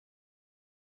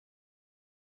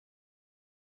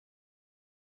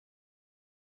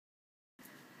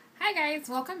Hi guys,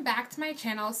 welcome back to my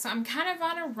channel. So I'm kind of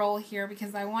on a roll here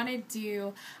because I want to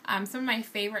do some of my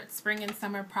favorite spring and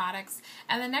summer products.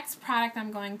 And the next product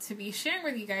I'm going to be sharing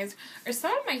with you guys are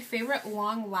some of my favorite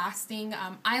long-lasting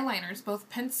eyeliners, both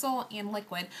pencil and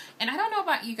liquid. And I don't know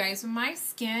about you guys, with my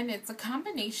skin, it's a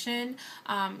combination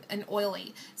and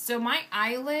oily. So my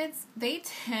eyelids, they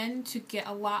tend to get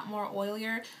a lot more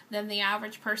oilier than the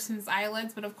average person's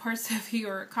eyelids. But of course, if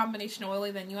you're a combination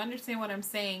oily, then you understand what I'm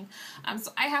saying.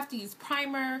 So I have to use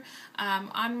primer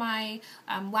on my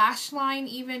lash line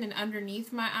even and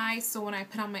underneath my eyes, so when I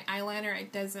put on my eyeliner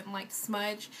it doesn't like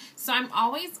smudge. So I'm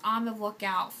always on the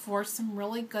lookout for some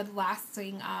really good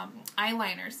lasting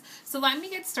eyeliners. So let me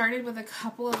get started with a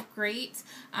couple of great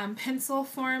pencil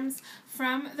forms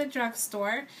from the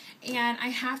drugstore. And I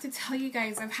have to tell you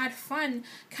guys, I've had fun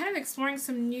kind of exploring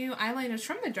some new eyeliners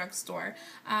from the drugstore.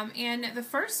 And the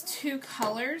first two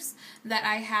colors that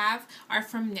I have are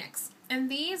from NYX. And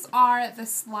these are the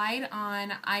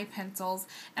slide-on eye pencils,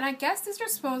 and I guess these are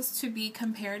supposed to be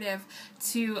comparative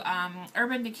to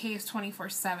Urban Decay's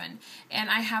 24/7. And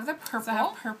I have the purple, so I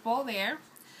have purple there,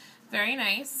 very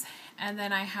nice, and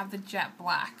then I have the jet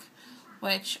black,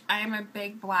 which I am a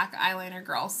big black eyeliner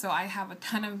girl, so I have a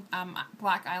ton of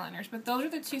black eyeliners. But those are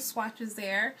the two swatches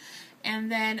there. And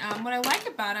then what I like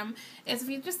about them is if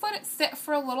you just let it sit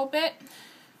for a little bit,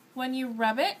 when you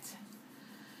rub it,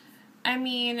 I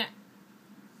mean,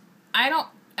 I don't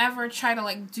ever try to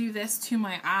like do this to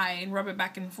my eye and rub it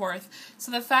back and forth.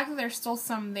 So the fact that there's still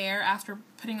some there after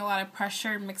putting a lot of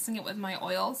pressure and mixing it with my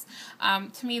oils,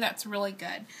 to me that's really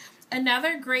good.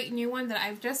 Another great new one that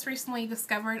I've just recently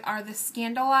discovered are the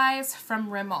Scandeleyes from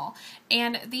Rimmel.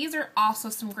 And these are also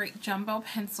some great jumbo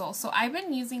pencils. So I've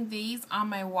been using these on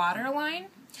my waterline.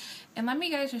 And let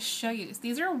me guys just show you.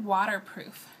 These are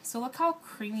waterproof. So look how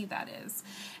creamy that is.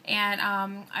 And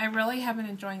I really have been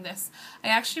enjoying this. I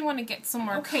actually want to get some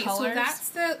more colors. So that's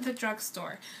the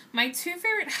drugstore. My two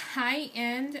favorite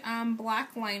high-end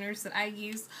black liners that I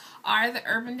use are the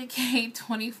Urban Decay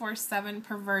 24/7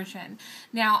 Perversion.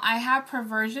 Now, I have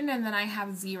Perversion and then I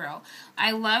have Zero.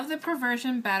 I love the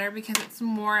Perversion better because it's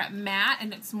more matte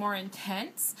and it's more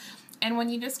intense. And when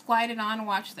you just glide it on,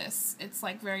 watch this. It's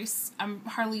like I'm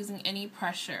hardly using any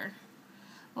pressure.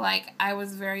 Like, I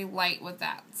was very light with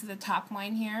that. See the top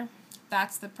line here?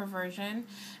 That's the Perversion.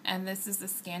 And this is the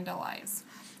Scandeleyes.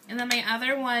 And then my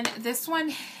other one, this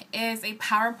one is a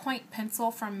PowerPoint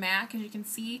pencil from MAC. As you can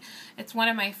see, it's one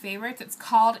of my favorites. It's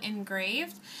called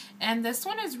Engraved. And this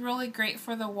one is really great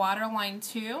for the waterline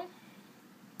too.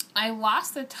 I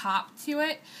lost the top to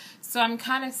it, so I'm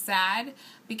kind of sad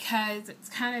because it's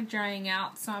kind of drying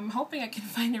out, so I'm hoping I can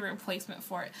find a replacement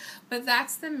for it. But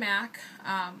that's the MAC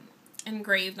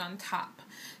Engraved on top.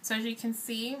 So as you can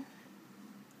see,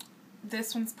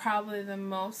 this one's probably the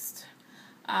most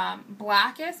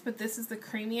blackest, but this is the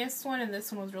creamiest one, and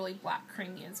this one was really black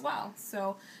creamy as well.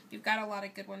 So you've got a lot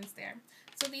of good ones there.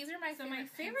 So these are my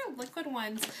favorite liquid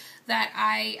ones that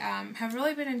I have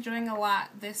really been enjoying a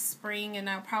lot this spring, and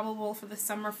now probable for the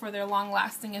summer for their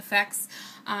long-lasting effects,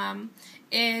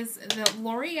 is the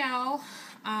L'Oreal,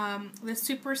 the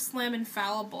Super Slim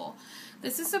Infallible.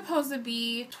 This is supposed to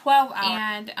be 12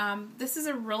 hours, and this is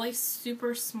a really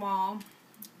super small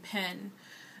pen.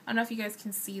 I don't know if you guys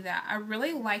can see that. I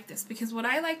really like this because what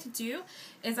I like to do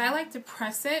is I like to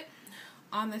press it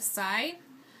on the side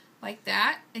like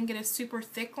that and get a super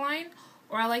thick line,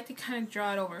 or I like to kind of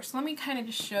draw it over. So let me kind of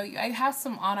just show you. I have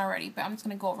some on already, but I'm just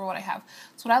going to go over what I have.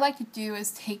 So what I like to do is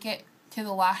take it to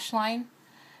the lash line,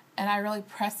 and I really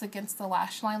press against the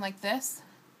lash line like this.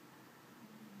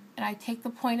 And I take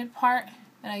the pointed part,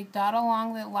 and I dot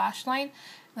along the lash line,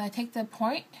 and I take the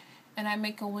point, and I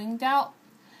make a winged out,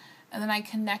 and then I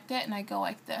connect it, and I go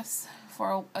like this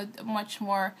for a much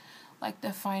more like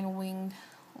defined winged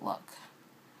look.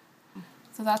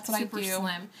 So that's what I do. Super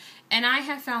slim. And I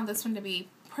have found this one to be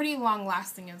pretty long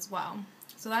lasting as well.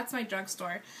 So that's my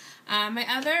drugstore. My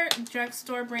other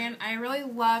drugstore brand I really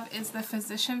love is the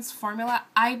Physicians Formula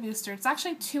Eye Booster. It's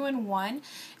actually 2-in-1.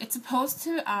 It's supposed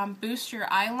to boost your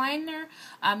eyeliner,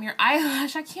 your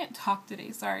eyelash. I can't talk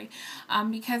today, sorry.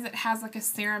 Because it has like a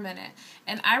serum in it.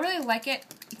 And I really like it.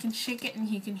 You can shake it and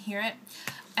you can hear it.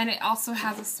 And it also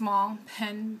has a small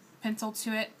pencil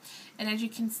to it. And as you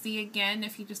can see again,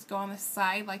 if you just go on the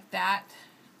side like that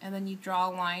and then you draw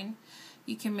a line,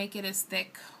 you can make it as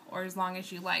thick or as long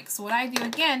as you like. So what I do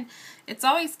again, it's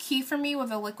always key for me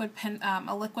with a liquid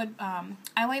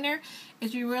eyeliner,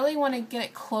 is you really want to get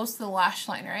it close to the lash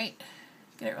line, right?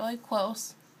 Get it really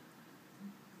close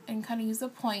and kind of use a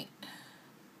point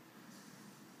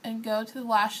and go to the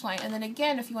lash line. And then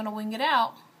again, if you want to wing it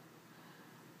out,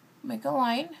 make a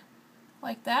line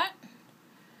like that,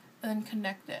 and then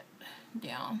connect it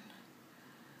down.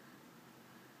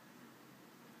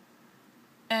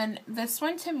 And this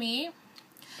one, to me,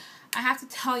 I have to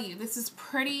tell you, this is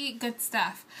pretty good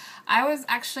stuff. I was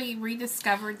actually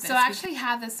rediscovered this. So I actually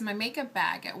had this in my makeup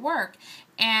bag at work,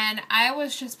 and I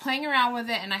was just playing around with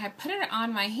it, and I had put it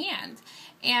on my hand.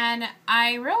 And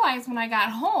I realized when I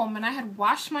got home, and I had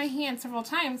washed my hand several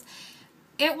times,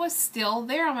 it was still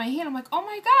there on my hand. I'm like, oh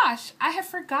my gosh, I had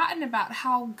forgotten about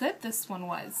how good this one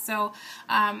was. So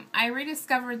I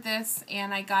rediscovered this,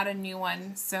 and I got a new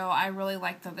one. So I really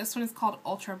like them. This one is called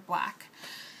Ultra Black.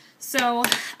 So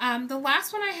the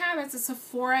last one I have is a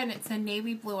Sephora, and it's a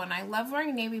navy blue, and I love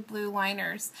wearing navy blue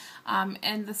liners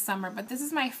in the summer, but this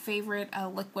is my favorite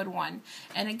liquid one.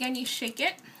 And again, you shake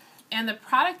it, and the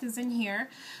product is in here,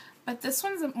 but this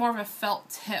one's more of a felt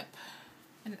tip,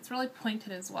 and it's really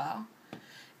pointed as well.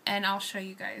 And I'll show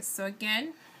you guys. So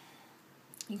again,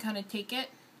 you kind of take it,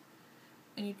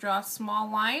 and you draw a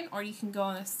small line, or you can go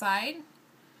on the side,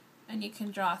 and you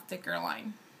can draw a thicker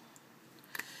line.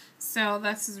 So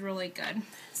this is really good.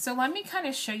 So let me kind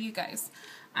of show you guys.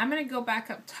 I'm going to go back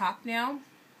up top now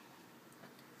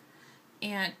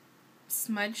and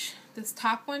smudge. This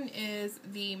top one is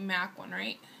the MAC one,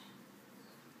 right?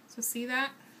 So see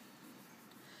that?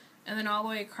 And then all the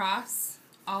way across,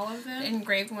 all of them. The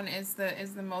engraved one is the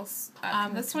most.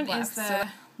 This one is the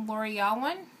L'Oreal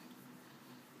one.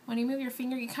 When you move your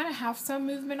finger, you kind of have some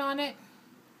movement on it.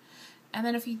 And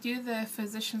then if you do the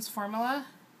physician's formula,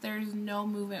 there's no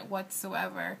movement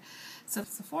whatsoever. So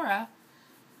Sephora,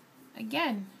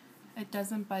 again, it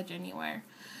doesn't budge anywhere.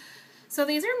 So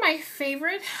these are my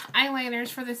favorite eyeliners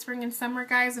for the spring and summer,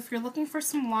 guys. If you're looking for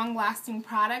some long-lasting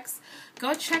products,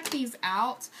 go check these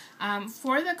out.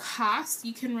 For the cost,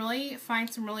 you can really find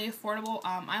some really affordable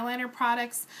eyeliner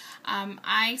products.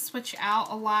 I switch out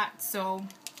a lot, so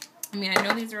I mean, I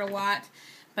know these are a lot.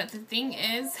 But the thing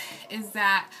is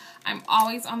that I'm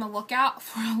always on the lookout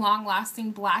for a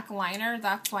long-lasting black liner.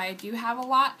 That's why I do have a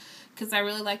lot, because I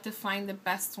really like to find the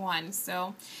best one.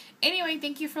 So anyway,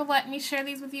 thank you for letting me share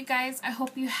these with you guys. I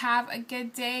hope you have a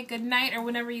good day, good night, or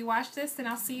whenever you watch this, and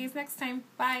I'll see you next time.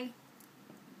 Bye.